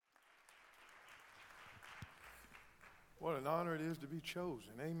What an honor it is to be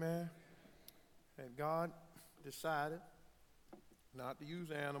chosen. Amen. And God decided not to use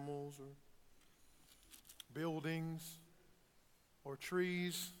animals or buildings or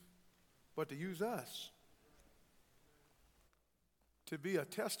trees, but to use us to be a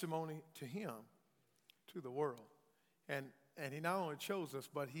testimony to Him, to the world. And He not only chose us,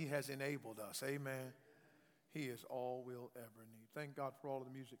 but He has enabled us. Amen. He is all we'll ever need. Thank God for all of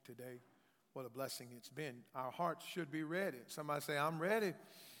the music today. What a blessing it's been. Our hearts should be ready. Somebody say, I'm ready.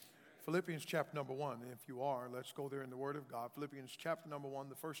 Philippians chapter number 1. And if you are, let's go there in the Word of God. Philippians chapter number 1,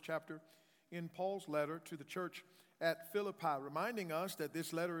 the first chapter in Paul's letter to the church at Philippi, reminding us that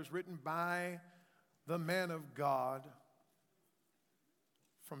this letter is written by the man of God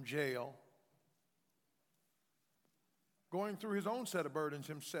from jail, going through his own set of burdens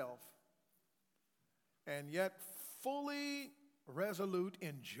himself, and yet fully resolute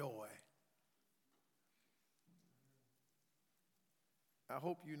in joy. I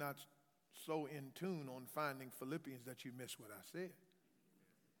hope you're not so in tune on finding Philippians that you miss what I said.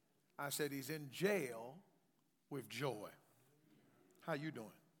 I said he's in jail with joy. How you doing?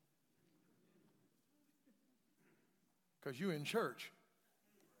 Because you're in church.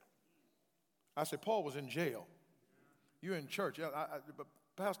 I said Paul was in jail. You're in church.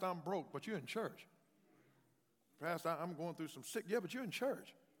 Pastor, I'm broke, but you're in church. Pastor, I'm going through some sick. Yeah, but you're in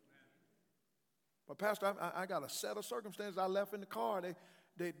church. But Pastor, I got a set of circumstances I left in the car.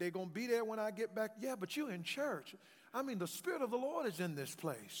 They're going to be there when I get back. Yeah, but you're in church. I mean, the Spirit of the Lord is in this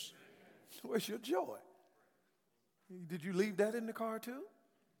place. Where's your joy? Did you leave that in the car too?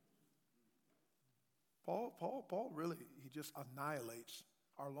 Paul really, he just annihilates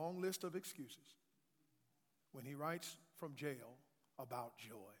our long list of excuses when he writes from jail about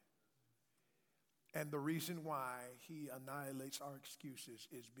joy. And the reason why he annihilates our excuses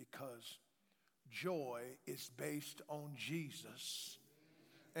is because joy is based on Jesus,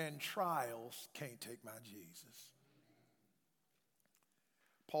 and trials can't take my Jesus.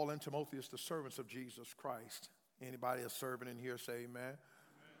 Paul and Timotheus, the servants of Jesus Christ. Anybody a servant in here, say amen. Amen.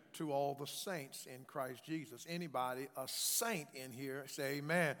 To all the saints in Christ Jesus. Anybody a saint in here, say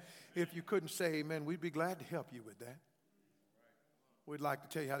amen. If you couldn't say amen, we'd be glad to help you with that. We'd like to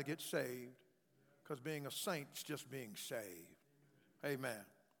tell you how to get saved, because being a saint is just being saved. Amen.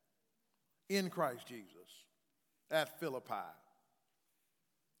 In Christ Jesus, at Philippi.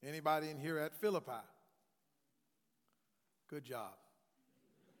 Anybody in here at Philippi? Good job.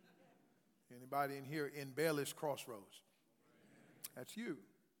 Anybody in here in Bailey's Crossroads? That's you.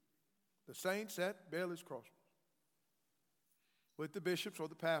 The saints at Bailey's Crossroads. With the bishops or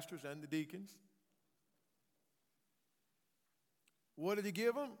the pastors and the deacons. What did he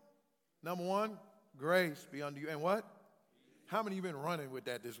give them? Number one, grace be unto you. And what? How many of you been running with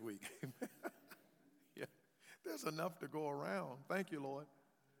that this week? Yeah, there's enough to go around. Thank you, Lord.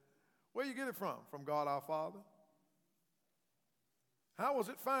 Where you get it from? From God our Father. How was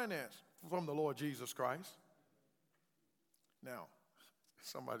it financed? From the Lord Jesus Christ. Now,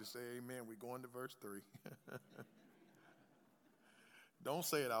 somebody say amen. We're going to verse 3. Don't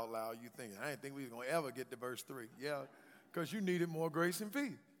say it out loud. You thinking, I didn't think we was going to ever get to verse 3. Yeah, because you needed more grace and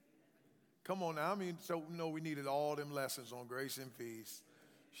peace. Come on now. I mean, so we know we needed all them lessons on grace and peace.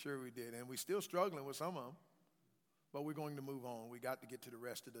 Sure we did. And we're still struggling with some of them. But we're going to move on. We got to get to the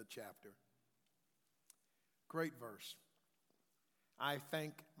rest of the chapter. Great verse. I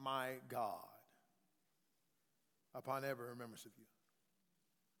thank my God upon every remembrance of you.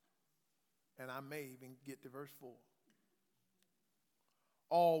 And I may even get to verse 4.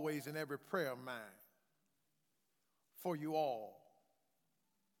 Always in every prayer of mine for you all,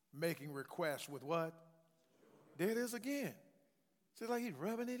 making requests with what? There it is again. It's like he's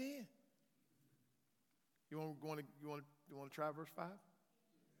rubbing it in. You want to try verse 5?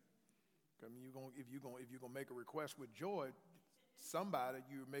 I mean, if you're going to make a request with joy, somebody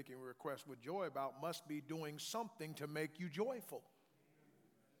you're making a request with joy about must be doing something to make you joyful.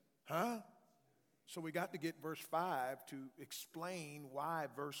 Huh? So we got to get verse 5 to explain why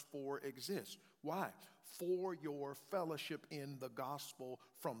verse 4 exists. Why? For your fellowship in the gospel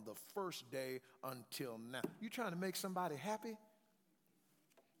from the first day until now. You trying to make somebody happy?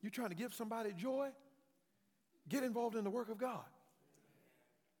 You trying to give somebody joy? Get involved in the work of God.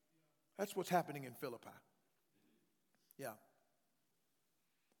 That's what's happening in Philippi. Yeah.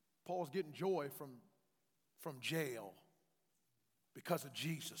 Paul's getting joy from jail because of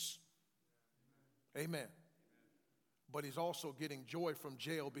Jesus. Amen. But he's also getting joy from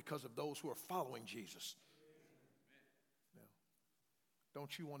jail because of those who are following Jesus. Now,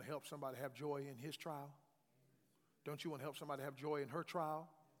 don't you want to help somebody have joy in his trial? Don't you want to help somebody have joy in her trial?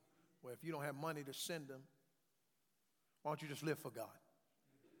 Well, if you don't have money to send them, Why don't you just live for God?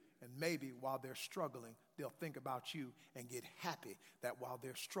 And maybe while they're struggling, they'll think about you and get happy that while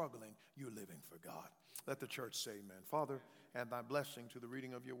they're struggling, you're living for God. Let the church say amen. Father, and thy blessing to the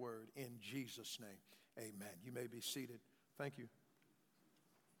reading of your word in Jesus' name. Amen. You may be seated. Thank you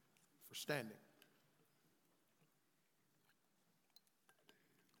for standing.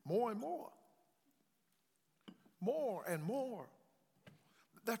 More and more. More and more.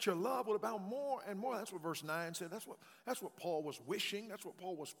 That your love would abound more and more. That's what verse 9 said. That's what Paul was wishing. That's what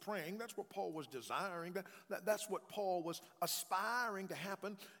Paul was praying. That's what Paul was desiring. That's what Paul was aspiring to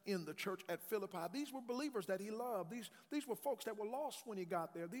happen in the church at Philippi. These were believers that he loved. These were folks that were lost when he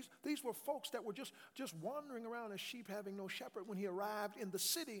got there. These were folks that were just wandering around as sheep having no shepherd when he arrived in the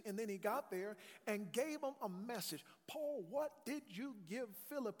city. And then he got there and gave them a message. Paul, what did you give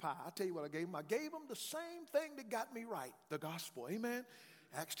Philippi? I tell you what I gave them. I gave them the same thing that got me right, the gospel. Amen.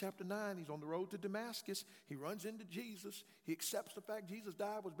 Acts chapter 9, he's on the road to Damascus. He runs into Jesus. He accepts the fact Jesus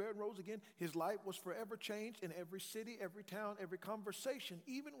died, was buried, and rose again. His life was forever changed in every city, every town, every conversation.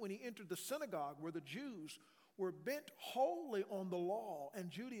 Even when he entered the synagogue where the Jews were bent wholly on the law and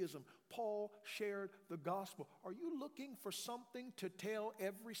Judaism, Paul shared the gospel. Are you looking for something to tell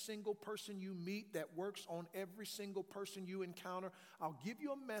every single person you meet that works on every single person you encounter? I'll give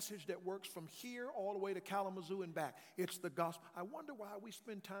you a message that works from here all the way to Kalamazoo and back. It's the gospel. I wonder why we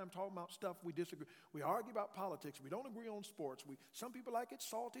spend time talking about stuff we disagree. We argue about politics. We don't agree on sports. Some people like it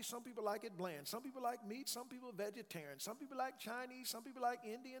salty. Some people like it bland. Some people like meat. Some people vegetarian. Some people like Chinese. Some people like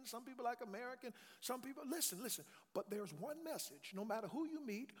Indian. Some people like American. Some people, listen. But there's one message. No matter who you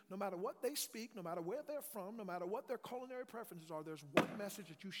meet, no matter what they speak, no matter where they're from, no matter what their culinary preferences are, there's one message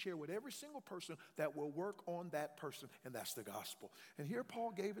that you share with every single person that will work on that person, and that's the gospel. And here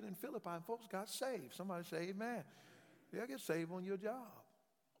Paul gave it in Philippi, and folks got saved. Somebody say amen. They'll get saved on your job.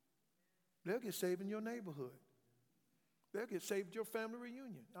 They'll get saved in your neighborhood. They'll get saved at your family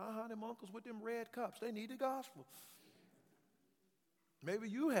reunion. Them uncles with them red cups, they need the gospel. Maybe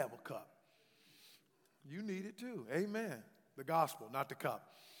you have a cup. You need it too. Amen. The gospel, not the cup.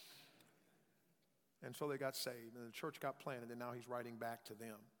 And so they got saved, and the church got planted, and now he's writing back to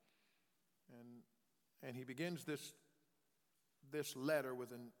them. And he begins this letter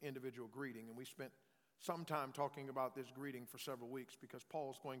with an individual greeting, and we spent some time talking about this greeting for several weeks because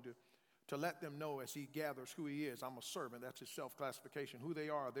Paul's going to let them know as he gathers who he is. I'm a servant. That's his self-classification. Who they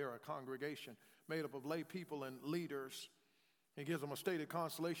are, they're a congregation made up of lay people and leaders. He gives them a stated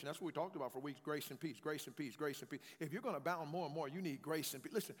consolation. That's what we talked about for weeks, grace and peace, grace and peace, grace and peace. If you're going to abound more and more, you need grace and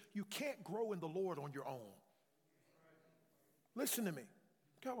peace. Listen, you can't grow in the Lord on your own. Listen to me.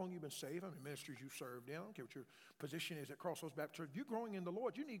 Look how long you've been saved, how many ministries you've served in. I don't care what your position is at Crossroads Baptist Church. If you're growing in the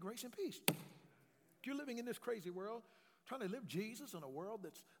Lord, you need grace and peace. If you're living in this crazy world, trying to live Jesus in a world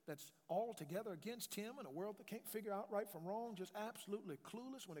that's altogether against him, in a world that can't figure out right from wrong, just absolutely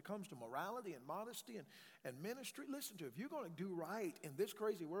clueless when it comes to morality and modesty and ministry. Listen to it. If you're going to do right in this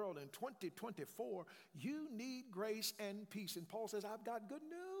crazy world in 2024, you need grace and peace. And Paul says, I've got good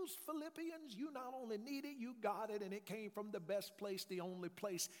news, Philippians. You not only need it, you got it, and it came from the best place, the only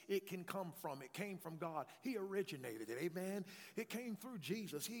place it can come from. It came from God. He originated it, amen? It came through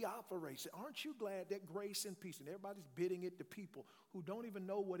Jesus. He operates it. Aren't you glad that grace and peace, and everybody's bidding it to people who don't even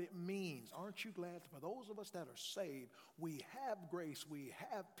know what it means. Aren't you glad for those of us that are saved, we have grace, we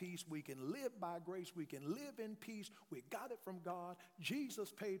have peace, we can live by grace, we can live in peace, we got it from God,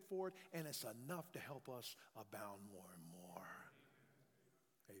 Jesus paid for it, and it's enough to help us abound more and more.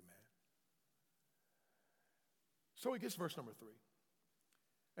 Amen. So he gets verse number 3,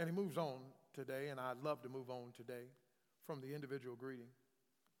 and he moves on today, and I'd love to move on today from the individual greeting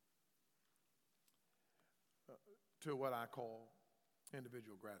to what I call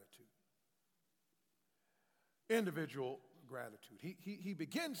individual gratitude. Individual gratitude. He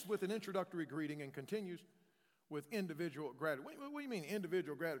begins with an introductory greeting and continues with individual gratitude. What do you mean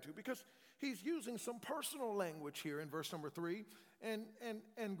individual gratitude? Because he's using some personal language here in verse number 3,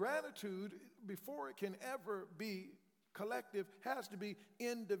 and gratitude, before it can ever be collective, has to be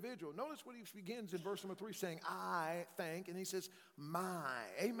individual. Notice what he begins in verse number 3 saying, I thank, and he says, my.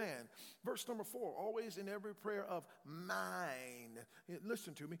 Amen. Verse number 4, always in every prayer of mine.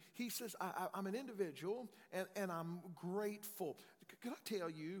 Listen to me. He says, I'm an individual and I'm grateful. Can I tell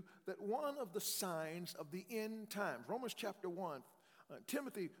you that one of the signs of the end times, Romans chapter 1,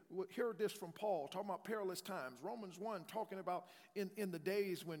 Timothy heard this from Paul, talking about perilous times. Romans 1, talking about in the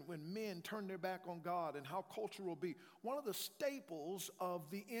days when men turn their back on God and how culture will be. One of the staples of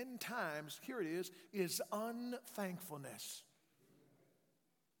the end times, here it is unthankfulness.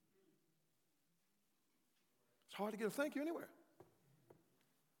 It's hard to get a thank you anywhere.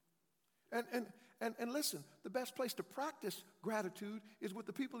 And listen, the best place to practice gratitude is with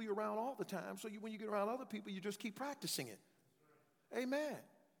the people you're around all the time. So when you get around other people, you just keep practicing it. Amen.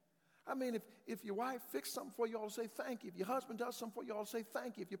 I mean, if your wife fixed something for you, you ought to say thank you. If your husband does something for you, you ought to say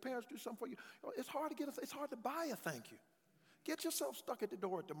thank you. If your parents do something for you, it's hard to buy a thank you. Get yourself stuck at the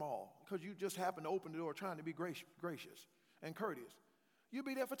door at the mall because you just happen to open the door trying to be gracious and courteous. You'll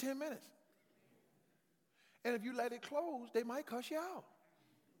be there for 10 minutes. And if you let it close, they might cuss you out.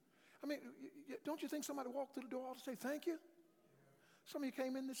 I mean, don't you think somebody walked through the door ought to say thank you? Some of you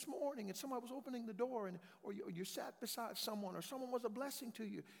came in this morning and somebody was opening the door, or you sat beside someone, or someone was a blessing to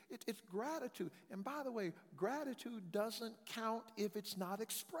you. It's gratitude. And by the way, gratitude doesn't count if it's not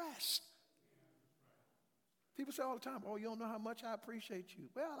expressed. People say all the time, oh, you don't know how much I appreciate you.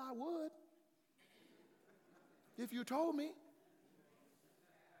 Well, I would if you told me.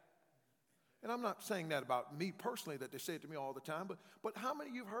 And I'm not saying that about me personally, that they say it to me all the time, but how many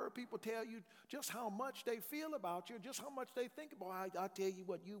of you have heard people tell you just how much they feel about you, just how much they think about you? I tell you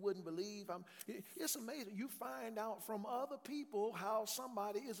what, you wouldn't believe. It's amazing. You find out from other people how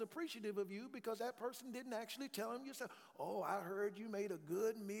somebody is appreciative of you because that person didn't actually tell them yourself. Oh, I heard you made a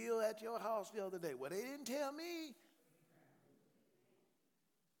good meal at your house the other day. Well, they didn't tell me.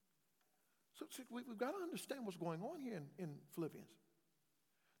 So we've got to understand what's going on here in Philippians.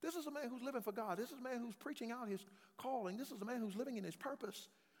 This is a man who's living for God. This is a man who's preaching out his calling. This is a man who's living in his purpose.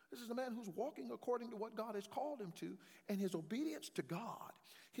 This is a man who's walking according to what God has called him to. And his obedience to God,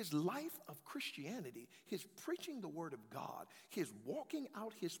 his life of Christianity, his preaching the word of God, his walking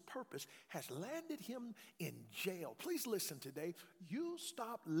out his purpose has landed him in jail. Please listen today. You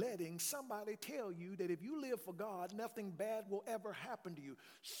stop letting somebody tell you that if you live for God, nothing bad will ever happen to you.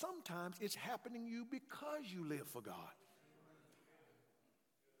 Sometimes it's happening to you because you live for God.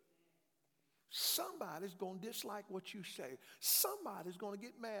 Somebody's going to dislike what you say. Somebody's going to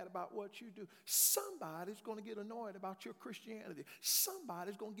get mad about what you do. Somebody's going to get annoyed about your Christianity.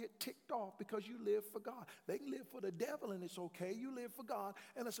 Somebody's going to get ticked off because you live for God. They can live for the devil and it's okay. You live for God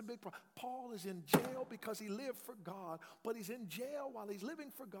and it's a big problem. Paul is in jail because he lived for God, but he's in jail while he's living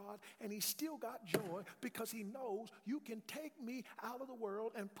for God, and he's still got joy because he knows you can take me out of the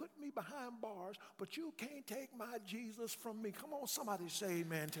world and put me behind bars, but you can't take my Jesus from me. Come on, somebody say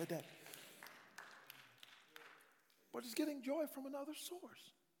amen today. But he's getting joy from another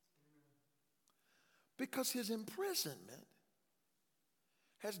source. Because his imprisonment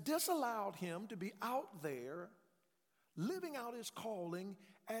has disallowed him to be out there living out his calling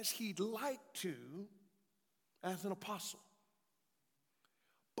as he'd like to as an apostle.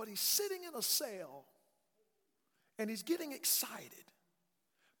 But he's sitting in a cell and he's getting excited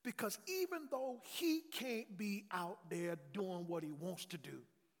because even though he can't be out there doing what he wants to do,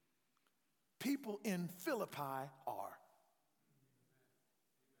 people in Philippi are.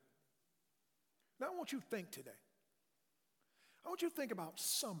 Now, I want you to think today. I want you to think about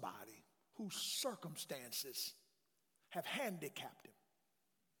somebody whose circumstances have handicapped him.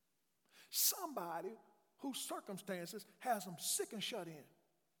 Somebody whose circumstances has him sick and shut in.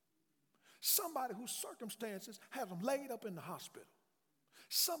 Somebody whose circumstances has them laid up in the hospital.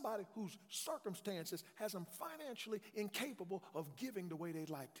 Somebody whose circumstances has them financially incapable of giving the way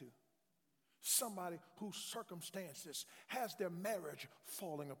they'd like to. Somebody whose circumstances has their marriage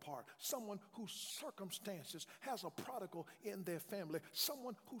falling apart. Someone whose circumstances has a prodigal in their family.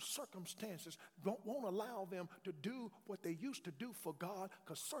 Someone whose circumstances won't allow them to do what they used to do for God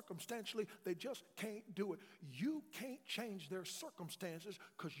because circumstantially they just can't do it. You can't change their circumstances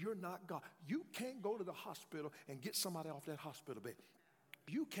because you're not God. You can't go to the hospital and get somebody off that hospital bed.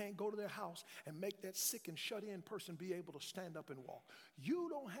 You can't go to their house and make that sick and shut-in person be able to stand up and walk. You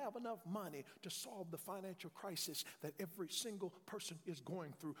don't have enough money to solve the financial crisis that every single person is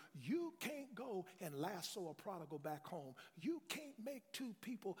going through. You can't go and lasso a prodigal back home. You can't make two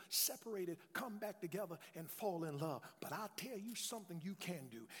people separated come back together and fall in love. But I'll tell you something you can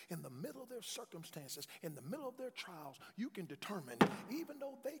do. In the middle of their circumstances, in the middle of their trials, you can determine, even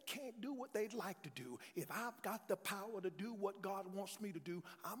though they can't do what they'd like to do, if I've got the power to do what God wants me to do,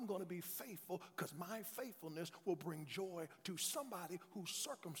 I'm going to be faithful because my faithfulness will bring joy to somebody whose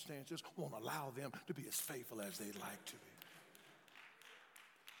circumstances won't allow them to be as faithful as they'd like to be.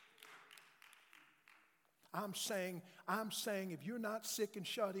 I'm saying if you're not sick and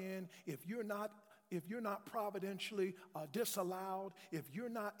shut in, if you're not providentially disallowed, if you're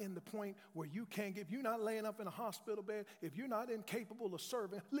not in the point where you can't get, if you're not laying up in a hospital bed, if you're not incapable of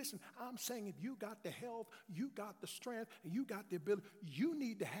serving, listen, I'm saying if you got the health, you got the strength, and you got the ability, you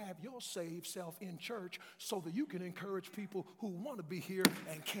need to have your saved self in church so that you can encourage people who want to be here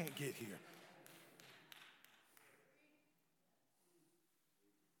and can't get here.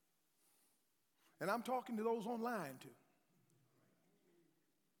 And I'm talking to those online too.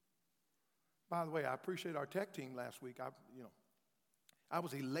 By the way, I appreciate our tech team last week. I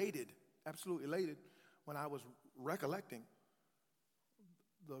was elated, absolutely elated, when I was recollecting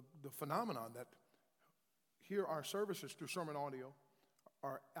the phenomenon that here our services through sermon audio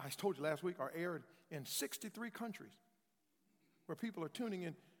I told you last week, are aired in 63 countries where people are tuning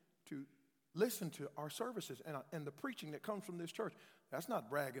in to listen to our services and the preaching that comes from this church. That's not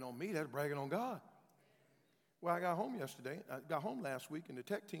bragging on me, that's bragging on God. Well, I got home last week, and the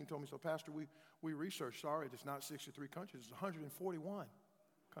tech team told me, so Pastor, we researched, sorry, it's not 63 countries, it's 141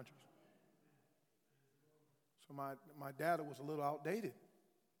 countries. So my data was a little outdated.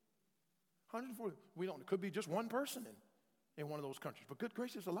 140, it could be just one person in one of those countries. But good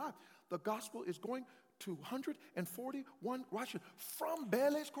gracious alive, the gospel is going to 141 Russians from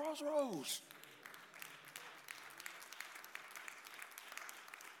Bailey's Crossroads.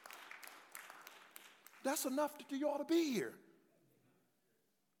 That's enough that you ought to be here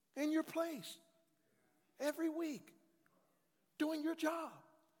in your place every week doing your job,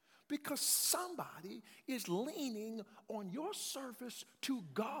 because somebody is leaning on your service to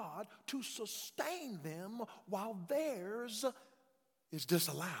God to sustain them while theirs is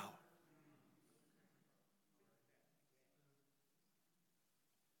disallowed.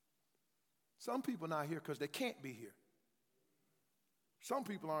 Some people not here because they can't be here. Some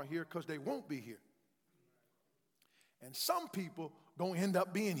people aren't here because they won't be here. And some people going to end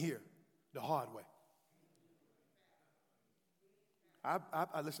up being here the hard way.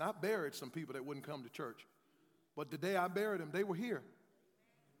 Listen, I buried some people that wouldn't come to church. But the day I buried them, they were here.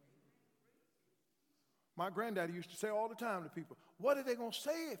 My granddaddy used to say all the time to people, what are they going to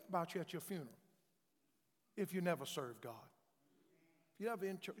say about you at your funeral if you never serve God? If you never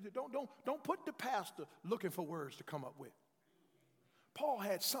in church, don't put the pastor looking for words to come up with. Paul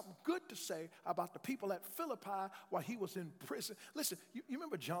had something good to say about the people at Philippi while he was in prison. Listen, you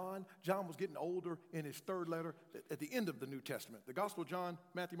remember John? John was getting older in his third letter at the end of the New Testament. The Gospel of John,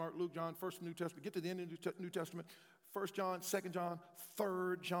 Matthew, Mark, Luke, John, first New Testament. Get to the end of the New Testament. 1 John, 2 John,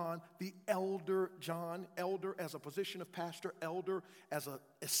 3 John, the elder John, elder as a position of pastor, elder as a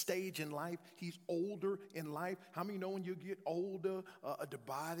stage in life. He's older in life. How many know when you get older, the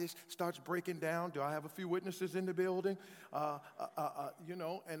body starts breaking down? Do I have a few witnesses in the building? And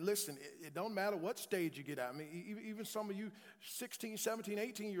listen, it don't matter what stage you get at. I mean, even some of you 16, 17,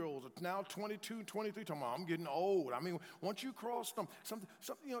 18-year-olds are now 22, 23, talking about, I'm getting old. I mean, once you cross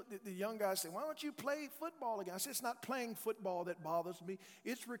the young guys say, why don't you play football again? I said, it's not playing football that bothers me.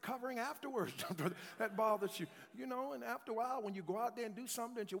 It's recovering afterwards that bothers you. And after a while, when you go out there and do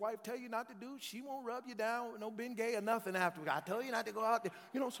something that your wife tell you not to do, she won't rub you down with no Ben Gay or nothing afterwards. I tell you not to go out there.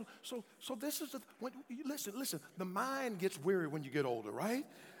 So this is listen, the mind gets weary when you get older, right?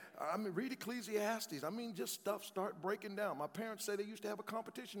 I mean, read Ecclesiastes. I mean, just stuff start breaking down. My parents say they used to have a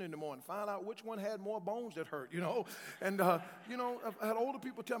competition in the morning, find out which one had more bones that hurt, And, I've had older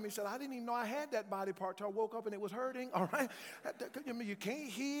people tell me, said, I didn't even know I had that body part till I woke up and it was hurting, all right? You can't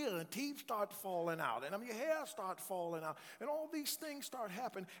hear, and teeth start falling out, and your hair start falling out, and all these things start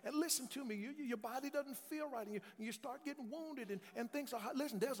happening. And listen to me, your body doesn't feel right, and you start getting wounded, and things are,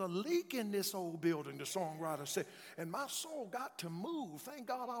 listen, there's a leak in this old building, the songwriter said, and my soul got to move. Thank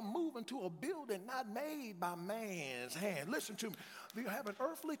God I'm moving to a building not made by man's hand. Listen to me. We have an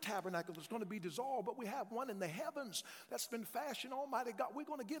earthly tabernacle that's going to be dissolved, but we have one in the heavens that's been fashioned. Almighty God, we're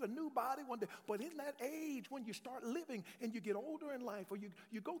going to get a new body one day. But in that age, when you start living and you get older in life, or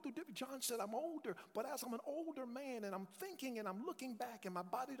you go through different, John said, I'm older, but as I'm an older man and I'm thinking and I'm looking back and my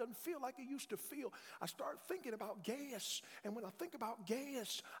body doesn't feel like it used to feel, I start thinking about Gaius. And when I think about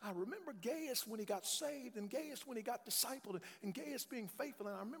Gaius, I remember Gaius when he got saved, and Gaius when he got discipled, and Gaius being faithful.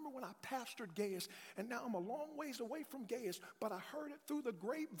 And I remember when I pastored Gaius, and now I'm a long ways away from Gaius, but I heard it through the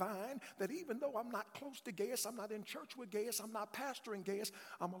grapevine that even though I'm not close to Gaius, I'm not in church with Gaius, I'm not pastoring Gaius,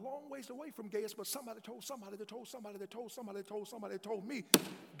 I'm a long ways away from Gaius, but somebody told somebody that told somebody that told somebody that told somebody that told me,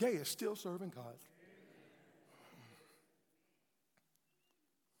 Gaius still serving God.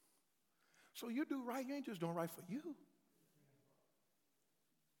 So you do right, you ain't just doing right for you.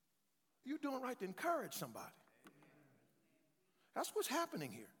 You're doing right to encourage somebody. That's what's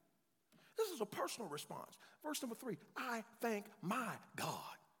happening here. This is a personal response. Verse number 3, I thank my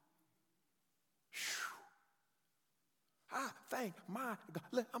God. Whew. I thank my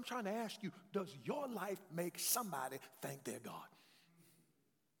God. I'm trying to ask you, does your life make somebody thank their God?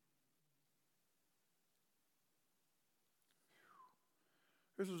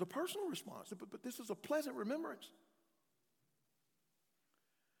 This is a personal response, but this is a pleasant remembrance.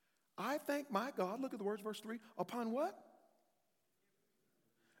 I thank my God, look at the words, verse 3, upon what?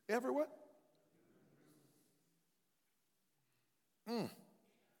 Every what?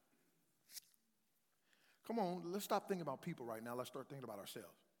 Come on, let's stop thinking about people right now. Let's start thinking about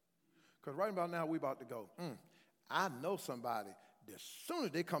ourselves. Because right about now, we're about to go, I know somebody, as soon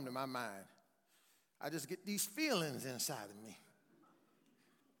as they come to my mind, I just get these feelings inside of me.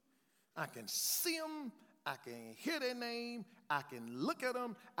 I can see them, I can hear their name, I can look at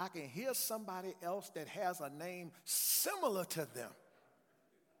them, I can hear somebody else that has a name similar to them.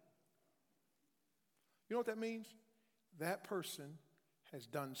 You know what that means? That person has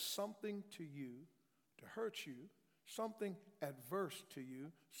done something to you to hurt you, something adverse to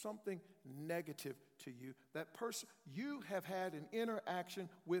you, something negative to you. That person, you have had an interaction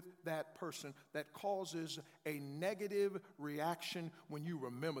with that person that causes a negative reaction when you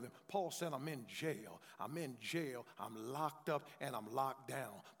remember them. Paul said, I'm in jail, I'm locked up, and I'm locked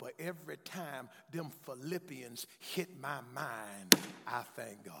down. But every time them Philippians hit my mind, I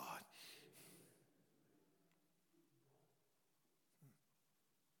thank God.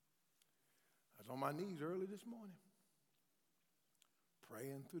 I was on my knees early this morning,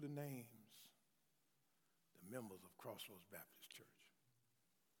 praying through the names, the members of Crossroads Baptist Church.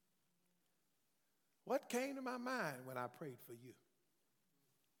 What came to my mind when I prayed for you?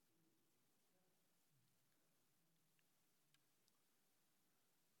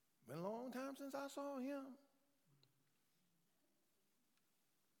 Been a long time since I saw him.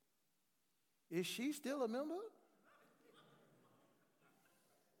 Is she still a member?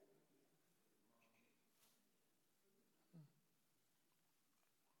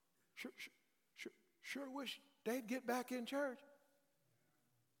 Sure wish they'd get back in church.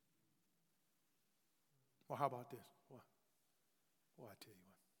 Well, how about this? Well, I tell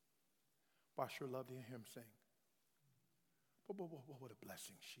you what. I sure love to hear him sing. But what a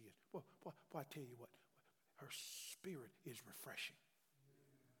blessing she is. Well, I tell you what. Her spirit is refreshing.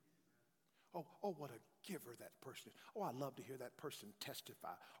 Oh, what a giver that person is. Oh, I love to hear that person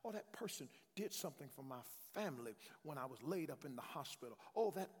testify. Oh, that person did something for my family when I was laid up in the hospital.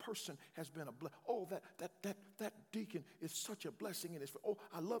 Oh, that person has been a blessing. Oh, that deacon is such a blessing in his. Oh,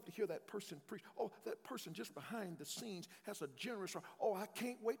 I love to hear that person preach. Oh, that person just behind the scenes has a generous heart. Oh, I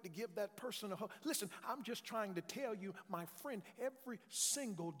can't wait to give that person a hug. Listen, I'm just trying to tell you, my friend, every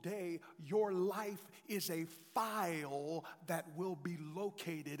single day, your life is a file that will be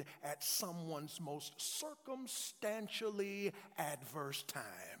located at someone's most circumstantially adverse time.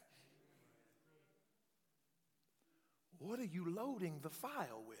 What are you loading the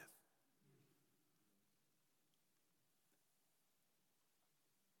file with?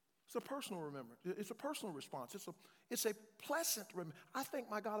 It's a personal remembrance. It's a personal response. It's a pleasant remembrance. I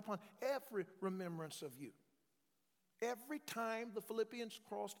thank my God upon every remembrance of you. Every time the Philippians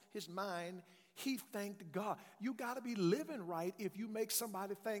crossed his mind, he thanked God. You got to be living right if you make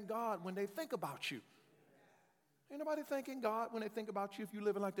somebody thank God when they think about you. Ain't nobody thanking God when they think about you if you're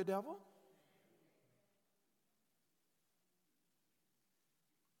living like the devil.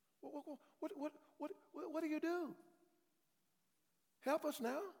 What do you do? Help us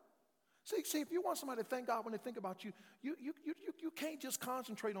now. See, if you want somebody to thank God when they think about you, you can't just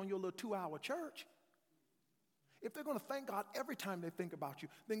concentrate on your little 2-hour church. If they're going to thank God every time they think about you,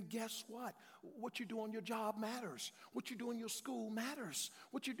 then guess what? What you do on your job matters. What you do in your school matters.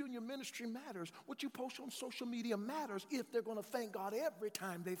 What you do in your ministry matters. What you post on social media matters if they're going to thank God every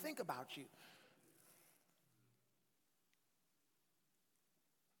time they think about you.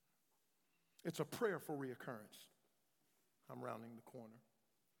 It's a prayer for reoccurrence. I'm rounding the corner.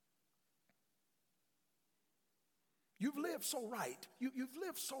 You've lived so right. You've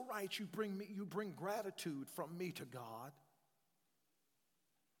lived so right. You bring gratitude from me to God.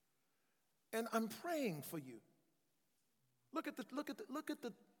 And I'm praying for you. Look at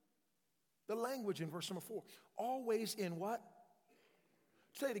the language in verse number 4. Always in what?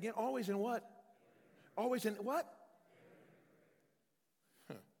 Say it again. Always in what? Always in what?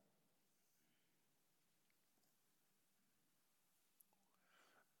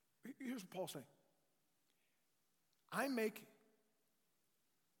 Here's what Paul's saying. I make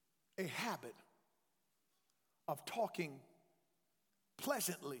a habit of talking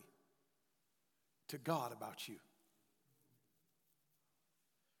pleasantly to God about you.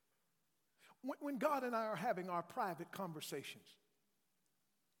 When God and I are having our private conversations,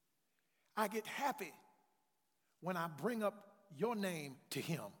 I get happy when I bring up your name to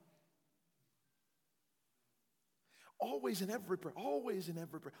him. Always in every prayer, always in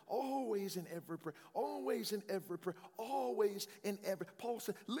every prayer, always in every prayer, always in every prayer, always in every. Paul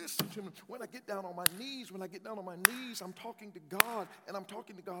said, listen to me. When I get down on my knees, I'm talking to God, and I'm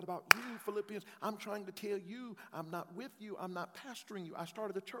talking to God about you, Philippians. I'm trying to tell you, I'm not with you. I'm not pastoring you. I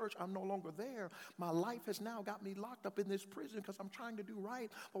started a church. I'm no longer there. My life has now got me locked up in this prison because I'm trying to do right.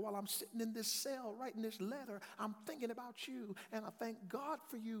 But while I'm sitting in this cell writing this letter, I'm thinking about you, and I thank God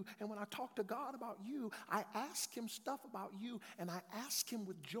for you. And when I talk to God about you, I ask him stuff about you, and I ask him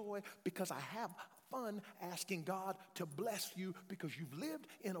with joy because I have fun asking God to bless you because you've lived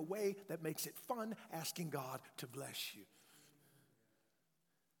in a way that makes it fun asking God to bless you.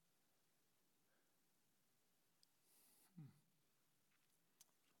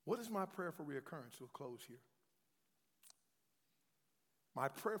 What is my prayer for reoccurrence? We'll close here. My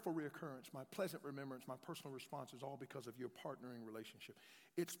prayer for reoccurrence, my pleasant remembrance, my personal response is all because of your partnering relationship.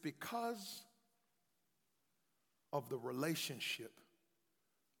 It's because of the relationship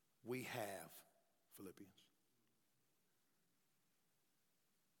we have, Philippians.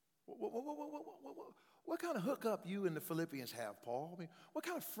 What kind of hookup you and the Philippians have, Paul? I mean, what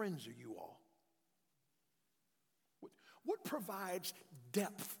kind of friends are you all? What provides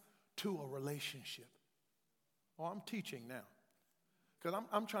depth to a relationship? Oh, I'm teaching now. Because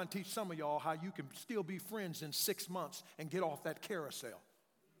I'm trying to teach some of y'all how you can still be friends in 6 months and get off that carousel.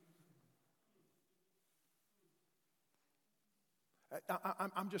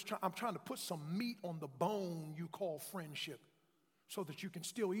 I'm trying to put some meat on the bone you call friendship so that you can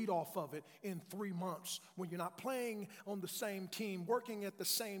still eat off of it in 3 months when you're not playing on the same team, working at the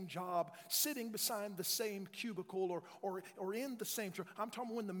same job, sitting beside the same cubicle or in the same church. I'm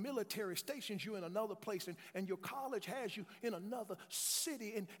talking when the military stations you in another place and your college has you in another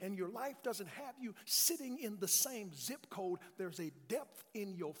city and your life doesn't have you sitting in the same zip code. There's a depth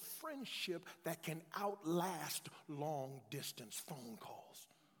in your friendship that can outlast long distance phone calls.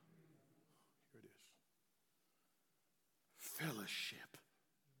 Fellowship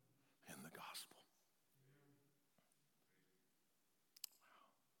in the gospel.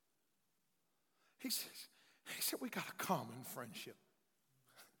 He said we got a common friendship.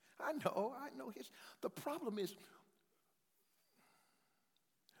 I know. The problem is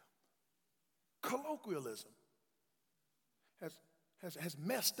colloquialism has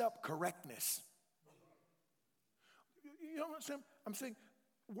messed up correctness. You know what I'm saying? I'm saying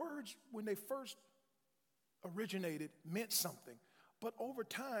words when they first originated meant something, but over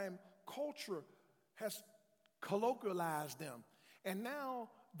time culture has colloquialized them, and now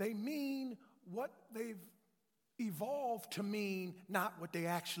they mean what they've evolved to mean, not what they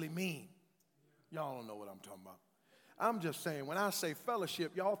actually mean. Y'all don't know what I'm talking about. I'm just saying, when I say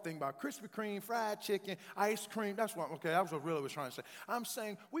fellowship, y'all think about Krispy Kreme, fried chicken, ice cream. That's what I really was trying to say. I'm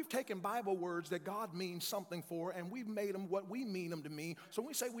saying we've taken Bible words that God means something for, and we've made them what we mean them to mean. So when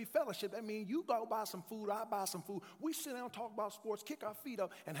we say we fellowship, that means you go buy some food, I buy some food. We sit down, talk about sports, kick our feet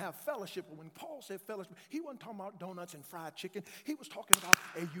up, and have fellowship. But when Paul said fellowship, he wasn't talking about donuts and fried chicken. He was talking about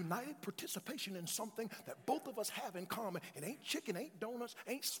a united participation in something that both of us have in common. It ain't chicken, ain't donuts,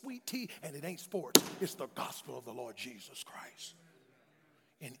 ain't sweet tea, and it ain't sports. It's the gospel of the Lord Jesus Christ.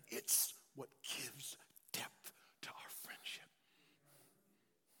 And it's what gives depth to our friendship.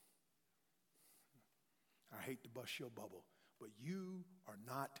 I hate to bust your bubble, but you are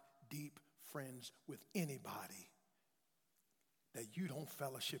not deep friends with anybody that you don't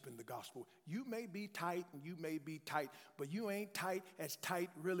fellowship in the gospel. You may be tight and you may be tight, but you ain't tight as tight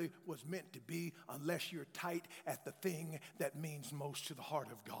really was meant to be unless you're tight at the thing that means most to the heart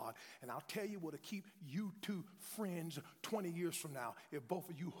of God. And I'll tell you what'll keep you two friends 20 years from now, if both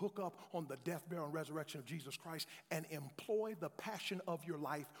of you hook up on the death, burial, and resurrection of Jesus Christ and employ the passion of your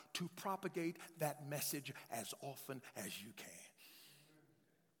life to propagate that message as often as you can.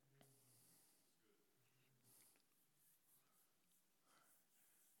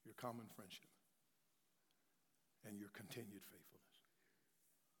 Your common friendship and your continued faithfulness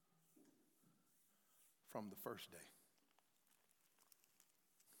from the first day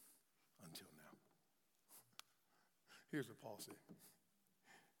until now. Here's what Paul said.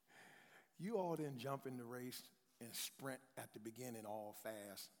 You all didn't jump in the race and sprint at the beginning all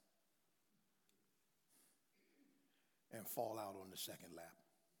fast and fall out on the second lap.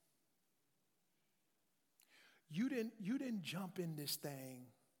 You didn't jump in this thing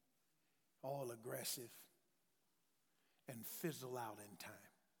all aggressive and fizzle out in time.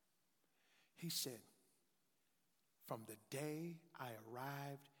 He said, from the day I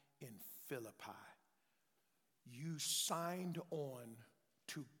arrived in Philippi, you signed on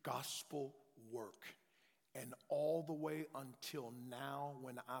to gospel work. And all the way until now,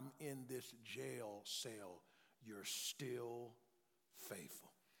 when I'm in this jail cell, you're still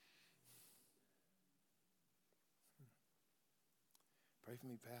faithful. Pray for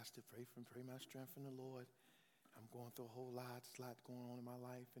me, Pastor. Pray my strength in the Lord. I'm going through a whole lot. There's a lot going on in my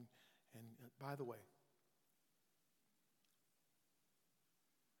life. And by the way,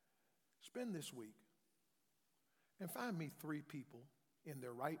 spend this week and find me 3 people in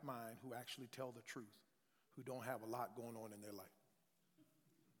their right mind who actually tell the truth, who don't have a lot going on in their life.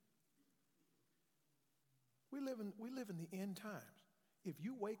 We live in the end times. If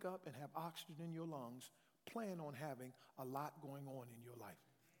you wake up and have oxygen in your lungs, plan on having a lot going on in your life.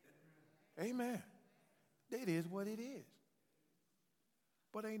 Amen. It is what it is.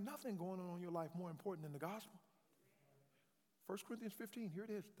 But ain't nothing going on in your life more important than the gospel. 1 Corinthians 15, here it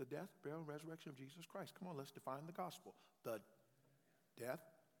is. The death, burial, and resurrection of Jesus Christ. Come on, let's define the gospel. The death.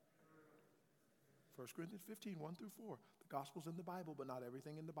 1 Corinthians 15, 1 through 4. The gospel's in the Bible, but not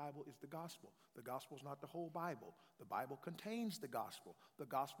everything in the Bible is the gospel. The gospel's not the whole Bible. The Bible contains the gospel. The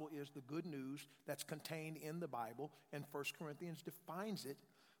gospel is the good news that's contained in the Bible, and 1 Corinthians defines it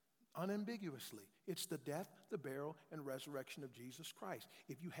unambiguously. It's the death, the burial, and resurrection of Jesus Christ.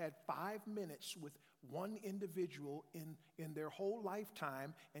 If you had 5 minutes with one individual in their whole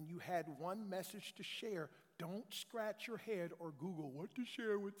lifetime and you had one message to share, don't scratch your head or Google what to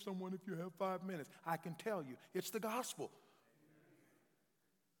share with someone if you have 5 minutes. I can tell you, it's the gospel.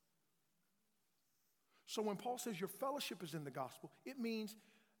 So when Paul says your fellowship is in the gospel, it means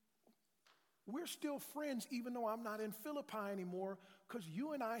we're still friends even though I'm not in Philippi anymore, because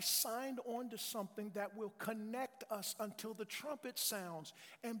you and I signed on to something that will connect us until the trumpet sounds.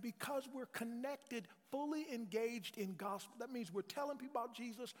 And because we're connected, fully engaged in gospel, that means we're telling people about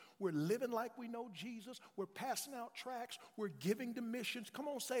Jesus, we're living like we know Jesus, we're passing out tracts, we're giving to missions. Come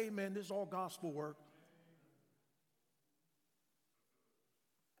on, say amen. This is all gospel work.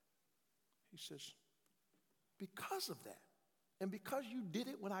 He says, because of that, and because you did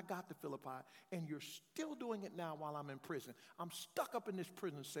it when I got to Philippi, and you're still doing it now while I'm in prison. I'm stuck up in this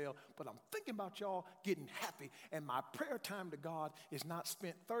prison cell, but I'm thinking about y'all getting happy. And my prayer time to God is not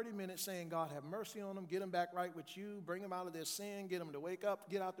spent 30 minutes saying, God, have mercy on them, get them back right with you, bring them out of their sin, get them to wake up,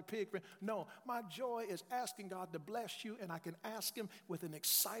 get out the pig pen. No, my joy is asking God to bless you, and I can ask him with an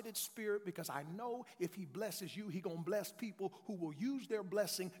excited spirit because I know if he blesses you, he's going to bless people who will use their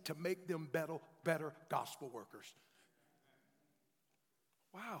blessing to make them better gospel workers.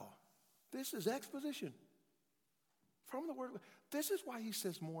 Wow, this is exposition from the word. This is why he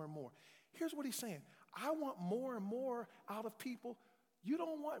says more and more. Here's what he's saying. I want more and more out of people. You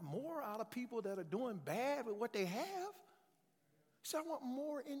don't want more out of people that are doing bad with what they have. So I want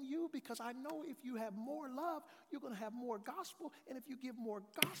more in you because I know if you have more love, you're going to have more gospel. And if you give more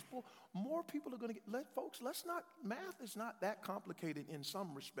gospel, more people are going to get, math is not that complicated in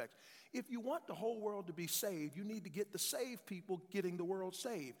some respects. If you want the whole world to be saved, you need to get the saved people getting the world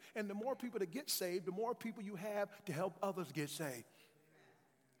saved. And the more people that get saved, the more people you have to help others get saved.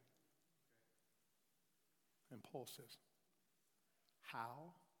 And Paul says,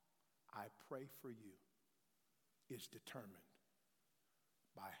 how I pray for you is determined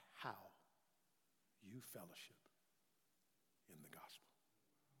by how you fellowship in the gospel.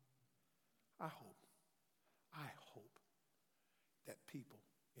 I hope that people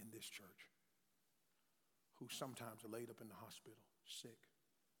in this church who sometimes are laid up in the hospital, sick,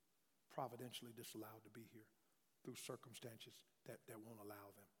 providentially disallowed to be here through circumstances that won't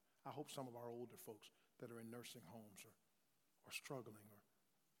allow them. I hope some of our older folks that are in nursing homes or struggling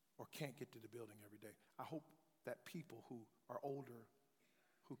or can't get to the building every day. I hope that people who are older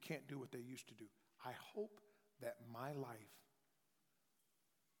who can't do what they used to do. I hope that my life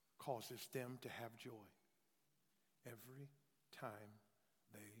causes them to have joy every time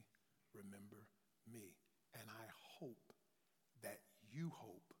they remember me. And I hope that you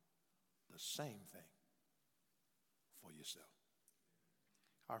hope the same thing for yourself.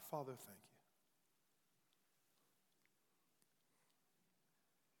 Our Father, thank you.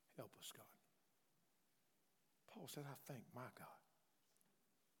 Help us, God. Paul said, I thank my God.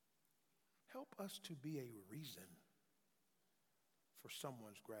 Help us to be a reason for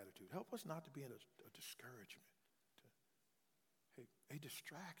someone's gratitude. Help us not to be in a discouragement, a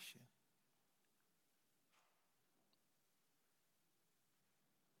distraction.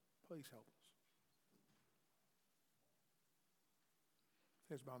 Please help us.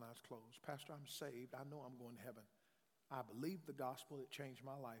 Heads bowed, eyes closed. Pastor, I'm saved. I know I'm going to heaven. I believe the gospel. It changed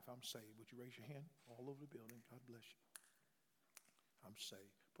my life. I'm saved. Would you raise your hand all over the building? God bless you. I'm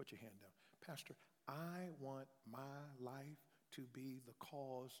saved. Put your hand down. Pastor, I want my life to be the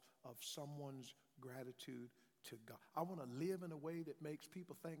cause of someone's gratitude to God. I want to live in a way that makes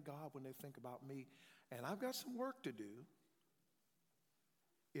people thank God when they think about me. And I've got some work to do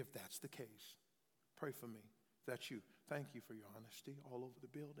if that's the case. Pray for me. If that's you. Thank you for your honesty all over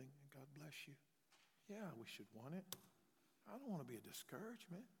the building. And God bless you. Yeah, we should want it. I don't want to be a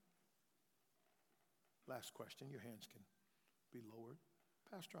discouragement. Last question. Your hands can be lowered.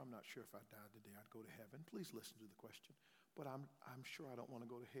 Pastor, I'm not sure if I died today I'd go to heaven. Please listen to the question. But I'm sure I don't want to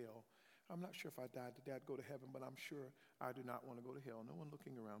go to hell. I'm not sure if I died today I'd go to heaven, but I'm sure I do not want to go to hell. No one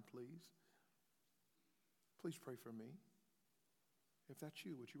looking around, please. Please pray for me. If that's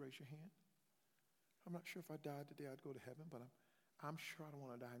you, would you raise your hand? I'm not sure if I died today I'd go to heaven, but I'm sure I don't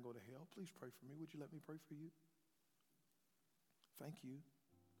want to die and go to hell. Please pray for me. Would you let me pray for you? Thank you.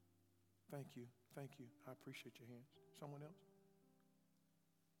 Thank you. Thank you. I appreciate your hands. Someone else?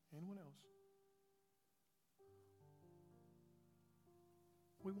 Anyone else?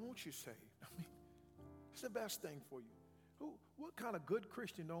 We want you saved. I mean, it's the best thing for you. What kind of good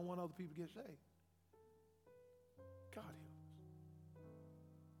Christian don't want other people to get saved? God help us.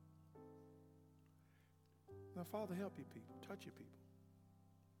 Now, Father, help your people. Touch your people.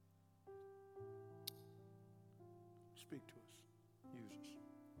 Speak to us. Use us.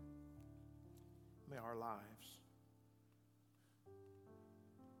 May our lives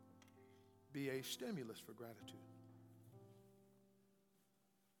be a stimulus for gratitude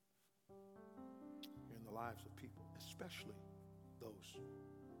in the lives of people, especially those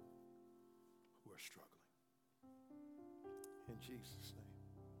who are struggling. In Jesus'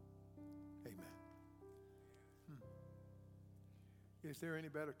 name, amen. Is there any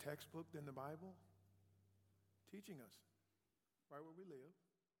better textbook than the Bible? Teaching us right where we live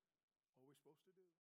what we're supposed to do.